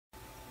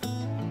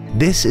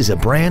This is a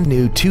brand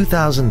new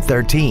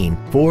 2013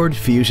 Ford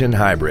Fusion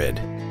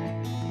Hybrid.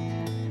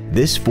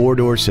 This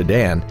four-door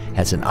sedan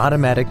has an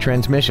automatic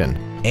transmission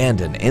and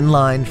an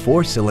inline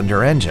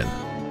four-cylinder engine.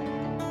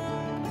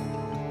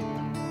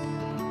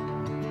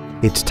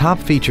 Its top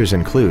features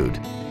include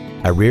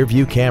a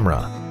rear-view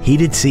camera,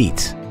 heated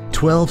seats,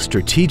 12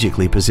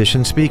 strategically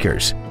positioned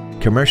speakers,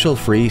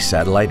 commercial-free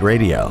satellite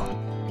radio,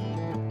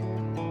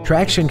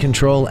 traction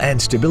control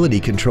and stability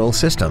control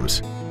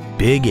systems,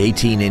 big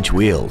 18-inch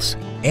wheels,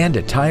 and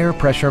a tire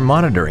pressure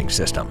monitoring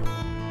system.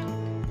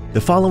 The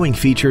following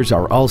features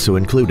are also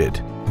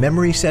included: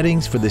 memory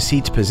settings for the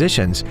seat's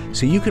positions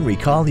so you can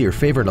recall your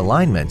favorite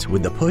alignments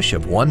with the push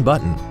of one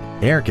button,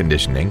 air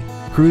conditioning,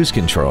 cruise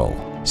control,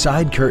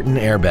 side curtain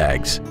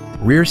airbags,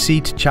 rear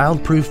seat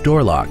child-proof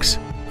door locks,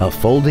 a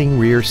folding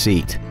rear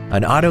seat,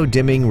 an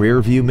auto-dimming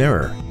rear view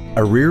mirror,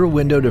 a rear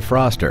window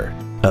defroster,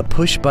 a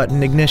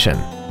push-button ignition,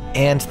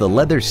 and the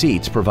leather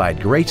seats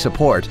provide great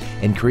support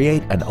and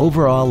create an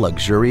overall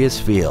luxurious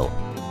feel.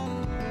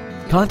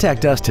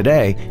 Contact us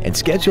today and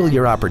schedule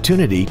your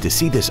opportunity to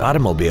see this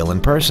automobile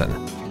in person.